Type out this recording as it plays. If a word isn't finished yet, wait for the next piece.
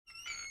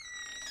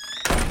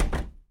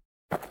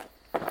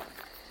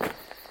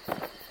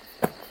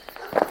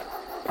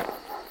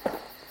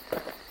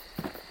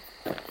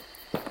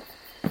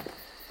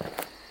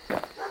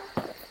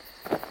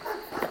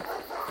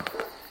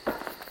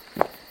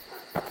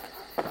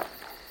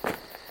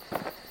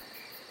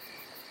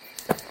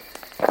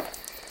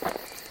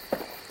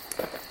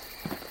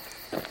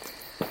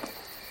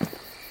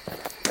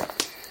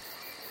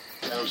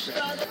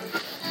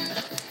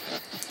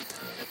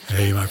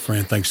my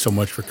friend. Thanks so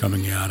much for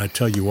coming out. I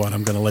tell you what,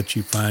 I'm going to let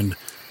you find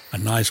a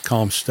nice,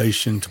 calm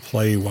station to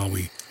play while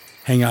we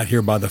hang out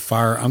here by the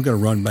fire. I'm going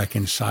to run back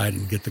inside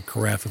and get the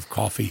carafe of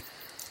coffee.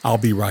 I'll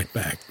be right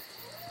back.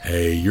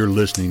 Hey, you're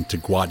listening to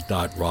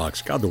Gwot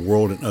Rocks, God, the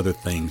World, and Other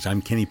Things.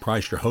 I'm Kenny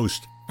Price, your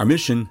host. Our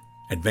mission,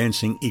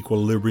 advancing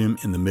equilibrium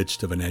in the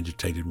midst of an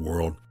agitated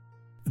world.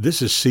 This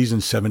is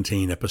Season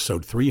 17,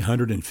 Episode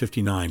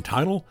 359,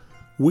 title,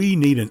 We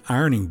Need an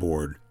Ironing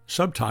Board,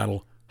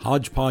 subtitle,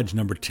 Hodgepodge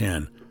Number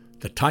 10,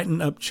 the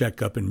Tighten Up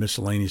Checkup and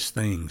Miscellaneous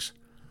Things.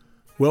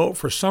 Well,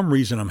 for some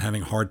reason, I'm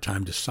having a hard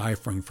time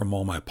deciphering from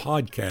all my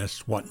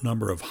podcasts what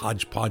number of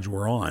hodgepodge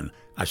we're on.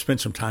 I've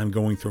spent some time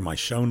going through my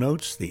show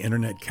notes, the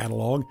internet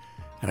catalog,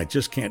 and I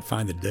just can't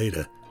find the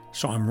data,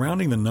 so I'm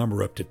rounding the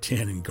number up to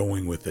 10 and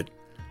going with it.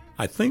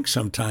 I think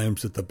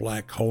sometimes that the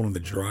black hole in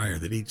the dryer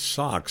that eats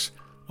socks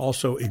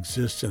also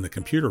exists in the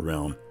computer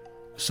realm.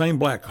 Same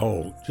black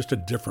hole, just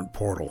a different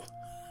portal.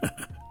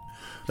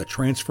 The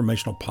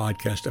Transformational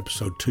Podcast,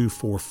 episode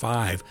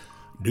 245,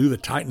 Do the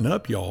Tighten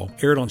Up, Y'all,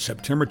 aired on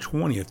September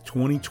 20th,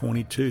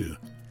 2022.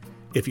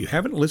 If you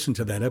haven't listened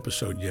to that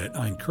episode yet,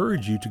 I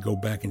encourage you to go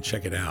back and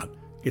check it out.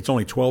 It's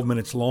only 12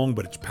 minutes long,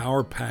 but it's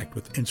power-packed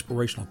with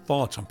inspirational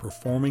thoughts on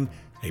performing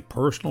a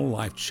personal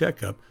life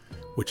checkup,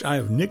 which I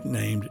have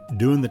nicknamed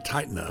Doing the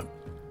Tighten Up.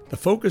 The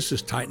focus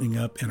is tightening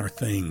up in our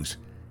things,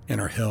 in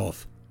our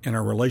health, in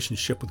our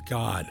relationship with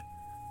God,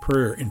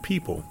 prayer, and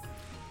people.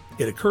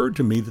 It occurred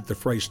to me that the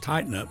phrase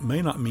tighten up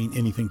may not mean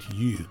anything to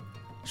you.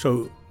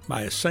 So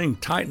by saying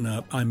tighten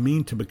up, I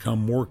mean to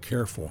become more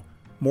careful,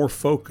 more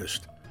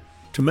focused,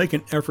 to make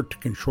an effort to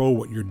control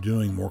what you're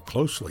doing more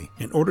closely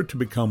in order to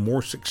become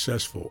more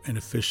successful and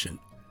efficient.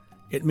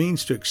 It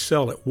means to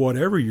excel at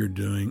whatever you're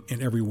doing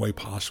in every way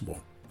possible.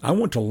 I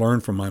want to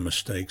learn from my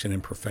mistakes and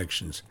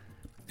imperfections.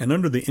 And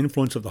under the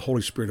influence of the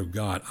Holy Spirit of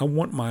God, I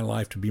want my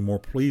life to be more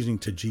pleasing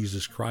to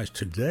Jesus Christ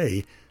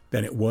today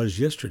than it was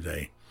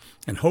yesterday.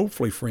 And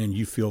hopefully, friend,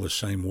 you feel the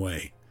same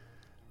way.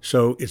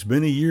 So it's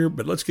been a year,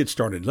 but let's get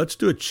started. Let's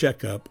do a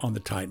checkup on the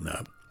Tighten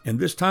Up. In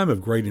this time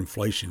of great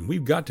inflation,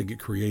 we've got to get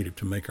creative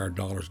to make our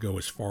dollars go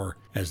as far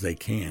as they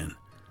can.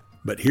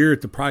 But here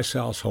at the Price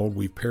household,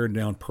 we've pared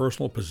down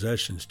personal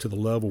possessions to the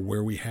level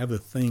where we have the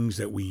things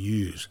that we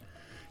use.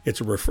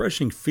 It's a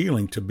refreshing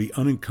feeling to be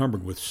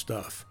unencumbered with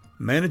stuff.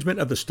 Management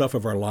of the stuff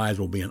of our lives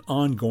will be an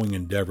ongoing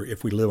endeavor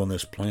if we live on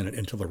this planet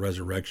until the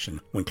resurrection,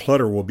 when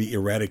clutter will be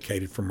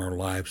eradicated from our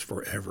lives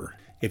forever.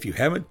 If you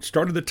haven't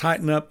started the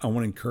Tighten Up, I want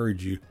to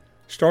encourage you,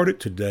 start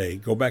it today.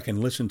 Go back and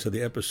listen to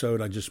the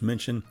episode I just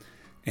mentioned,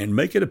 and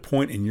make it a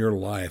point in your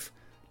life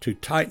to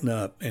tighten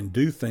up and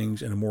do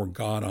things in a more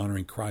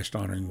God-honoring,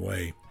 Christ-honoring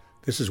way.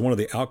 This is one of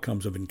the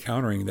outcomes of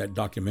encountering that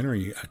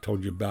documentary I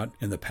told you about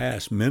in the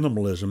past,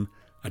 Minimalism,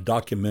 a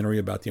documentary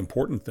about the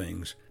important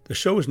things. The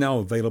show is now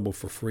available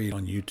for free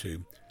on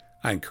YouTube.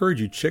 I encourage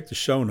you to check the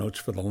show notes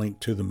for the link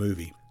to the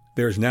movie.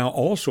 There is now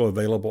also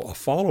available a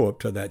follow-up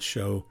to that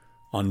show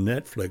on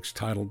Netflix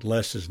titled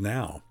Less Is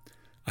Now.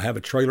 I have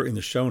a trailer in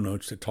the show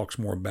notes that talks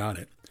more about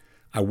it.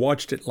 I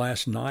watched it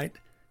last night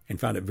and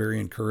found it very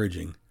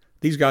encouraging.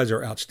 These guys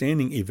are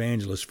outstanding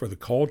evangelists for the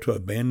call to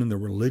abandon the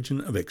religion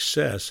of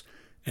excess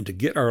and to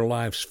get our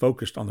lives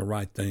focused on the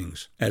right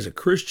things. As a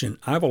Christian,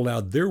 I've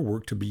allowed their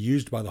work to be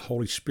used by the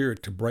Holy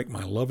Spirit to break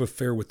my love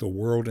affair with the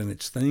world and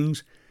its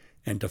things,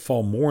 and to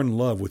fall more in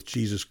love with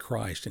Jesus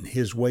Christ and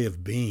His way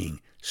of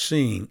being,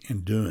 seeing,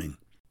 and doing.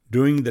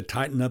 Doing the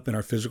Tighten Up in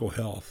our physical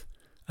health.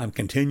 I'm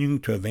continuing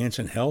to advance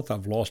in health.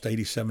 I've lost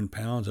 87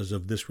 pounds as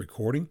of this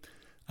recording.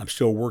 I'm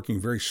still working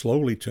very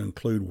slowly to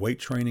include weight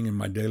training in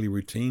my daily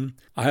routine.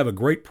 I have a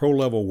great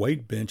pro-level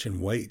weight bench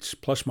and weights,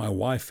 plus my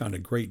wife found a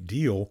great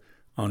deal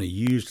on a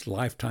used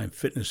Lifetime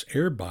Fitness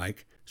air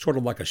bike, sort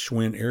of like a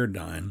Schwinn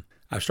Airdyne.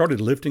 I've started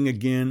lifting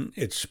again.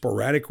 It's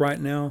sporadic right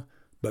now,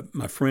 but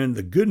my friend,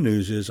 the good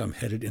news is I'm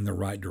headed in the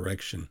right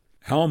direction.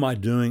 How am I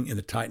doing in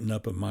the tighten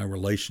up of my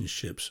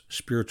relationships,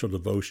 spiritual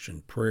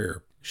devotion,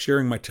 prayer,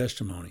 sharing my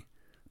testimony?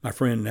 My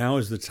friend, now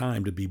is the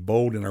time to be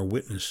bold in our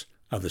witness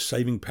of the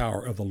saving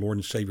power of the Lord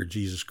and Savior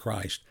Jesus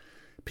Christ.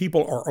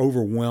 People are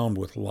overwhelmed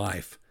with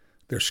life.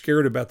 They're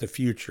scared about the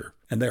future,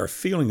 and they are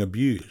feeling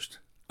abused.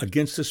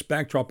 Against this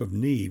backdrop of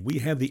need, we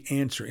have the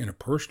answer in a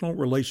personal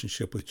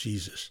relationship with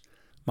Jesus.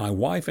 My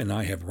wife and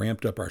I have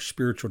ramped up our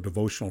spiritual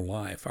devotional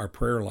life, our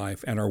prayer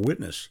life, and our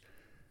witness.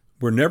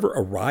 We're never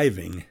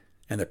arriving,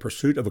 and the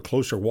pursuit of a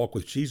closer walk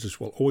with Jesus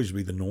will always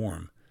be the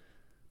norm.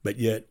 But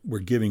yet, we're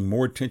giving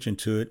more attention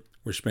to it.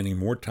 We're spending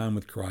more time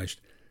with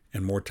Christ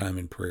and more time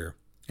in prayer.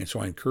 And so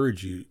I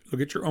encourage you,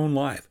 look at your own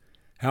life.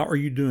 How are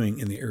you doing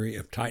in the area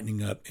of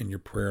tightening up in your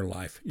prayer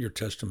life, your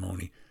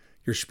testimony,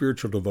 your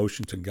spiritual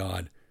devotion to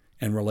God,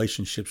 and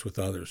relationships with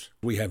others?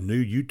 We have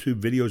new YouTube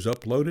videos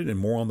uploaded and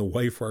more on the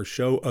way for our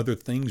show, Other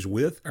Things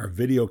With. Our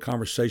video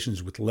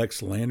conversations with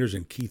Lex Landers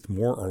and Keith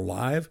Moore are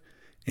live,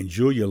 and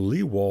Julia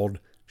Leewald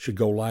should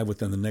go live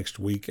within the next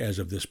week as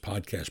of this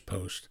podcast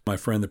post. My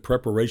friend, the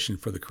preparation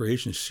for the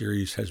Creation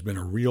series has been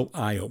a real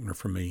eye-opener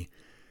for me,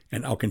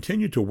 and I'll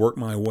continue to work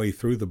my way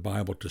through the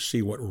Bible to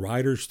see what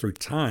writers through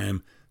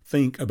time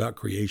think about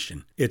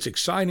creation. It's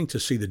exciting to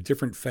see the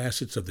different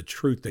facets of the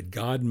truth that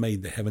God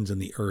made the heavens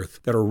and the earth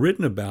that are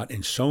written about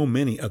in so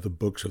many of the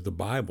books of the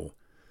Bible.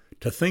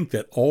 To think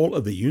that all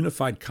of the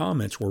unified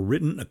comments were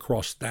written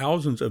across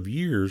thousands of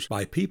years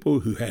by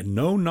people who had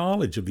no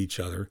knowledge of each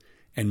other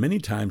and many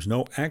times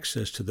no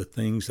access to the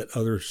things that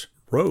others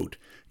wrote,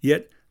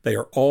 yet they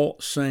are all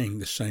saying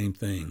the same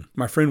thing.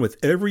 My friend, with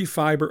every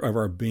fiber of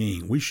our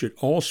being, we should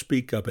all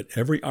speak up at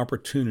every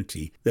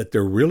opportunity that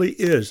there really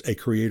is a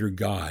Creator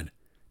God,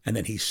 and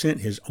that He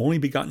sent His only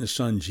begotten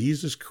Son,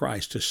 Jesus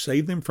Christ, to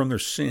save them from their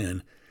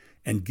sin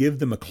and give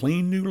them a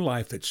clean new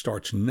life that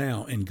starts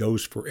now and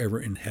goes forever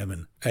in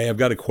heaven. Hey, I've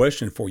got a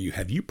question for you.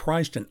 Have you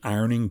priced an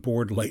ironing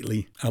board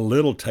lately? A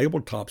little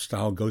tabletop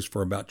style goes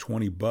for about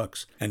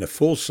 $20, and a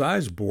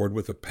full-size board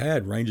with a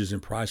pad ranges in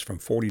price from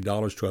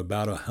 $40 to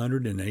about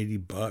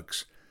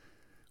 $180.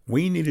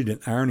 We needed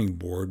an ironing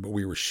board, but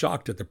we were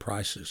shocked at the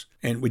prices.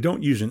 And we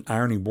don't use an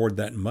ironing board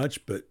that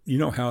much, but you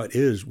know how it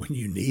is. When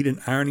you need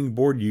an ironing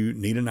board, you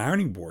need an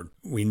ironing board.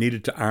 We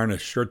needed to iron a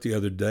shirt the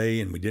other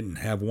day, and we didn't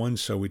have one,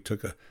 so we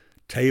took a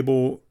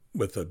table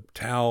with a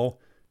towel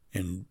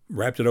and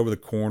wrapped it over the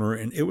corner,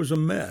 and it was a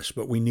mess,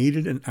 but we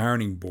needed an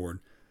ironing board.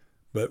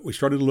 But we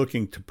started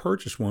looking to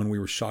purchase one. We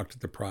were shocked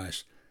at the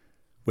price.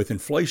 With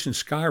inflation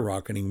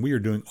skyrocketing, we are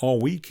doing all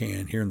we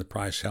can here in the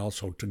Price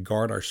household to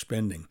guard our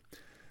spending.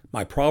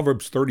 My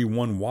Proverbs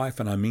 31 wife,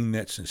 and I mean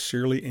that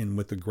sincerely and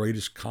with the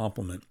greatest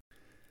compliment,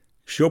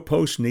 she'll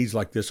post needs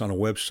like this on a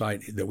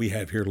website that we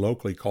have here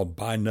locally called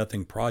Buy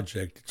Nothing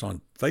Project. It's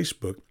on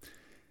Facebook.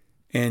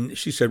 And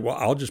she said, well,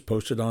 I'll just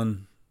post it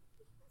on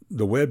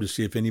the web to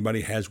see if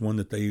anybody has one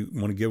that they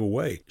want to give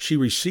away. She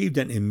received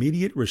an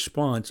immediate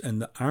response,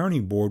 and the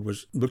ironing board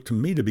looked to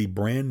me to be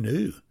brand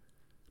new.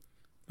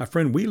 My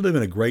friend, we live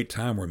in a great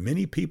time where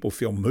many people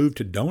feel moved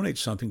to donate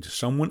something to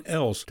someone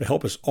else to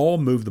help us all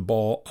move the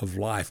ball of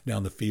life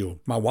down the field.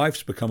 My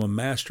wife's become a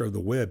master of the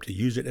web to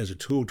use it as a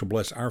tool to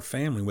bless our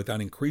family without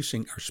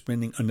increasing our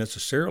spending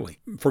unnecessarily.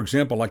 For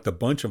example, like the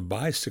bunch of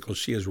bicycles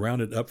she has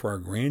rounded up for our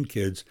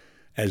grandkids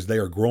as they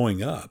are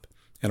growing up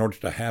in order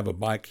to have a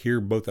bike here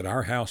both at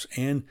our house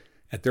and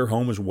at their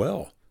home as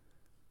well.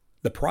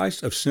 The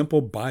price of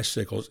simple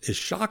bicycles is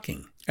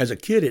shocking. As a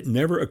kid, it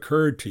never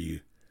occurred to you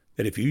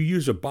that if you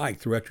use a bike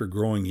throughout your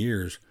growing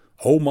years,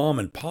 old mom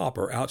and pop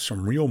are out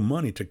some real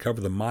money to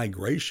cover the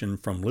migration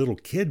from little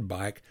kid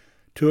bike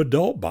to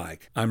adult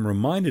bike. I'm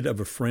reminded of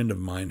a friend of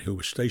mine who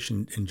was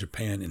stationed in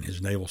Japan in his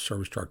naval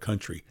service to our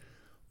country.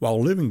 While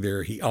living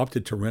there, he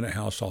opted to rent a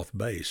house off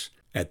base.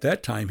 At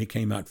that time, he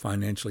came out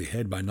financially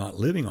ahead by not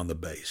living on the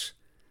base.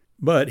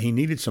 But he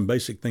needed some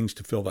basic things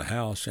to fill the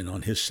house, and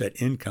on his set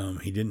income,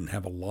 he didn't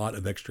have a lot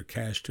of extra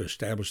cash to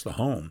establish the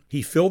home.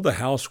 He filled the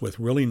house with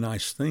really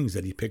nice things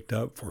that he picked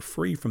up for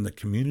free from the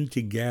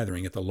community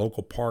gathering at the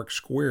local park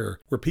square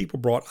where people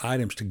brought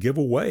items to give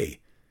away,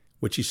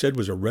 which he said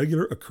was a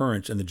regular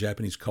occurrence in the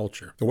Japanese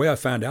culture. The way I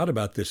found out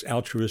about this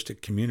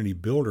altruistic community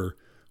builder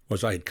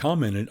was I had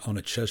commented on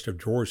a chest of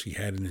drawers he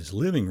had in his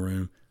living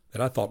room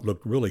that I thought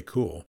looked really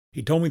cool.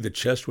 He told me the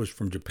chest was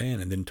from Japan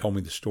and then told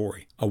me the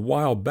story. A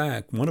while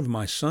back, one of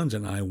my sons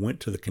and I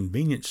went to the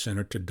convenience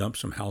center to dump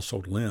some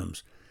household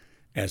limbs.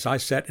 As I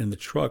sat in the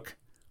truck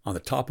on the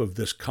top of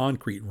this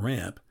concrete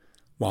ramp,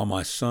 while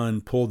my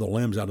son pulled the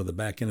limbs out of the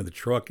back end of the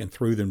truck and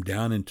threw them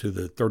down into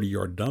the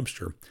 30-yard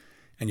dumpster.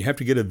 And you have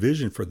to get a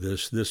vision for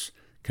this. This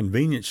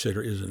convenience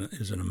center is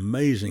an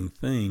amazing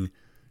thing,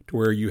 to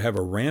where you have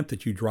a ramp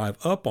that you drive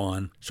up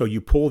on, so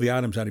you pull the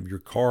items out of your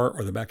car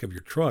or the back of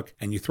your truck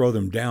and you throw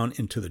them down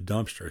into the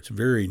dumpster. It's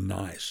very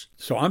nice.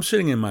 So I'm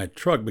sitting in my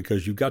truck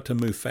because you've got to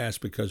move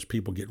fast because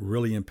people get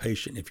really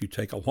impatient if you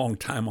take a long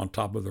time on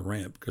top of the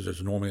ramp because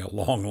there's normally a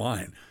long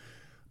line.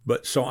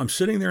 But so I'm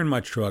sitting there in my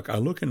truck. I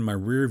look in my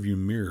rearview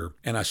mirror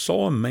and I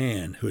saw a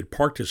man who had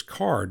parked his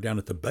car down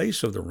at the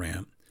base of the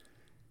ramp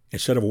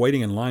instead of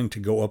waiting in line to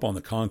go up on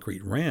the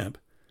concrete ramp.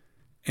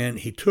 And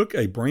he took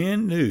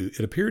it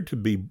appeared to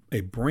be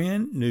a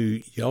brand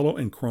new yellow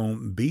and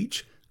chrome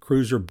beach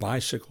cruiser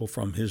bicycle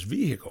from his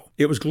vehicle.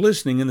 It was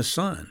glistening in the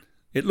sun.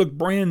 It looked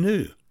brand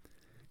new.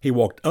 He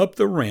walked up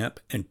the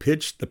ramp and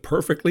pitched the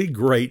perfectly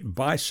great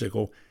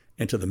bicycle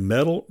into the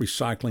metal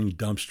recycling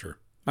dumpster.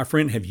 My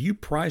friend, have you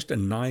priced a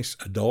nice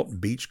adult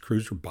beach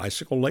cruiser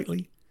bicycle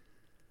lately?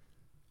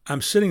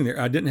 I'm sitting there.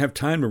 I didn't have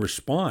time to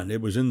respond.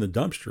 It was in the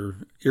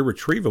dumpster,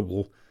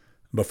 irretrievable,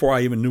 before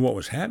I even knew what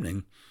was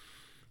happening.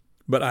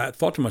 But I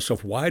thought to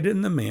myself, why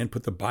didn't the man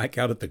put the bike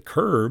out at the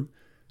curb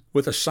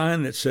with a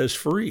sign that says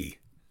free?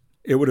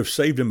 It would have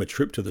saved him a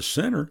trip to the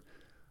center,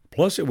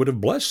 plus it would have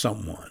blessed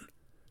someone.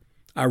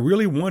 I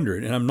really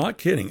wondered, and I'm not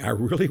kidding, I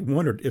really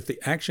wondered if the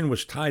action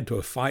was tied to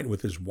a fight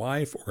with his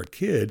wife or a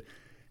kid,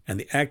 and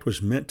the act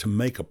was meant to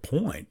make a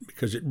point,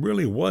 because it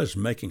really was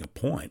making a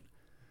point.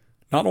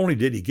 Not only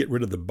did he get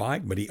rid of the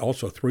bike, but he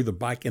also threw the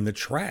bike in the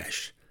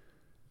trash.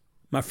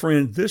 My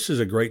friend, this is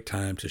a great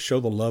time to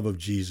show the love of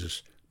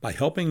Jesus by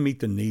helping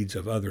meet the needs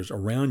of others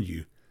around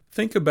you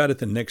Think about it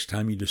the next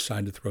time you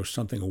decide to throw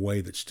something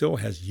away that still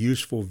has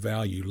useful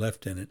value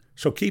left in it.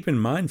 So keep in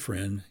mind,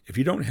 friend, if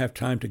you don't have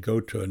time to go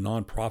to a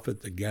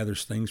nonprofit that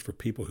gathers things for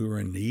people who are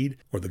in need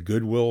or the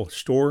Goodwill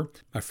store,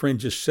 my friend,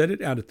 just set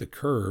it out at the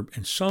curb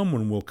and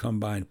someone will come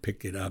by and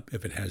pick it up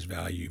if it has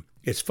value.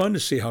 It's fun to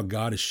see how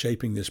God is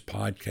shaping this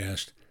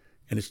podcast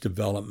and its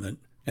development.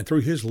 And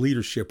through his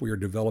leadership, we are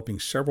developing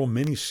several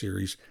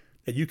mini-series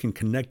that you can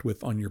connect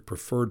with on your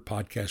preferred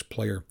podcast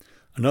player.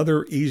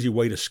 Another easy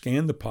way to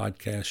scan the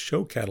podcast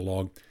show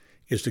catalog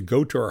is to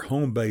go to our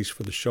home base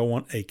for the show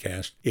on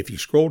Acast. If you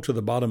scroll to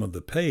the bottom of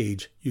the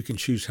page, you can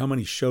choose how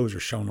many shows are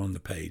shown on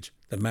the page.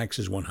 The max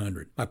is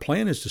 100. My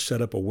plan is to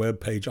set up a web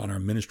page on our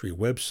ministry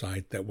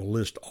website that will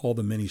list all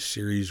the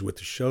mini-series with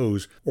the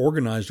shows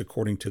organized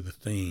according to the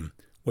theme,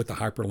 with the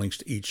hyperlinks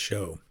to each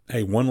show.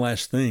 Hey, one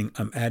last thing,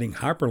 I'm adding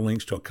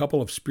hyperlinks to a couple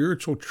of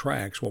spiritual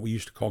tracks, what we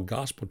used to call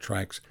gospel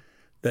tracks,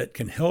 that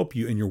can help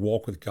you in your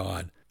walk with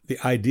God.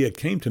 The idea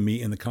came to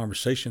me in the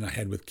conversation I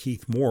had with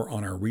Keith Moore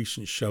on our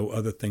recent show,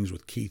 Other Things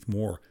with Keith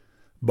Moore.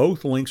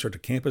 Both links are to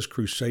Campus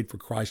Crusade for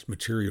Christ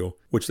material,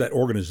 which that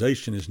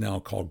organization is now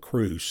called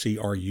CRU,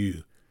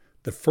 C-R-U.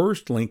 The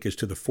first link is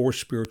to the 4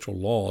 spiritual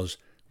laws,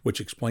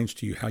 which explains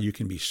to you how you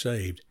can be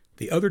saved.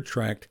 The other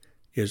tract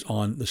is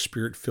on the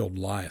Spirit-filled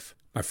life.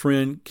 My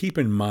friend, keep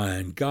in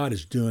mind, God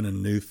is doing a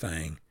new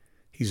thing.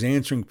 He's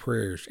answering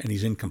prayers, and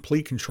he's in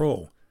complete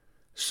control.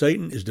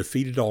 Satan is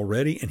defeated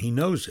already, and he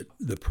knows it.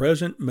 The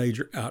present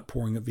major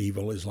outpouring of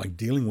evil is like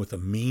dealing with a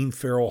mean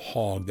feral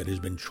hog that has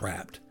been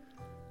trapped.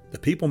 The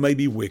people may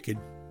be wicked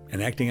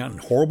and acting out in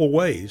horrible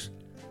ways,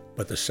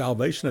 but the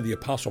salvation of the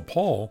Apostle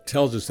Paul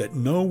tells us that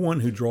no one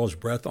who draws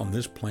breath on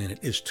this planet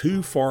is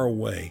too far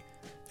away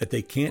that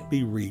they can't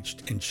be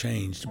reached and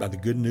changed by the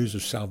good news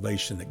of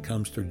salvation that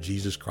comes through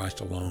Jesus Christ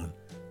alone.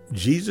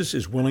 Jesus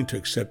is willing to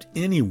accept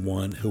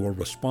anyone who will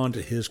respond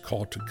to his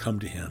call to come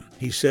to him.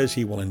 He says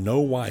he will in no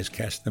wise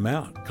cast them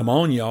out. Come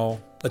on,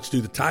 y'all. Let's do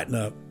the tighten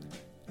up.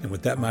 And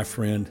with that, my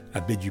friend, I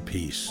bid you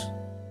peace.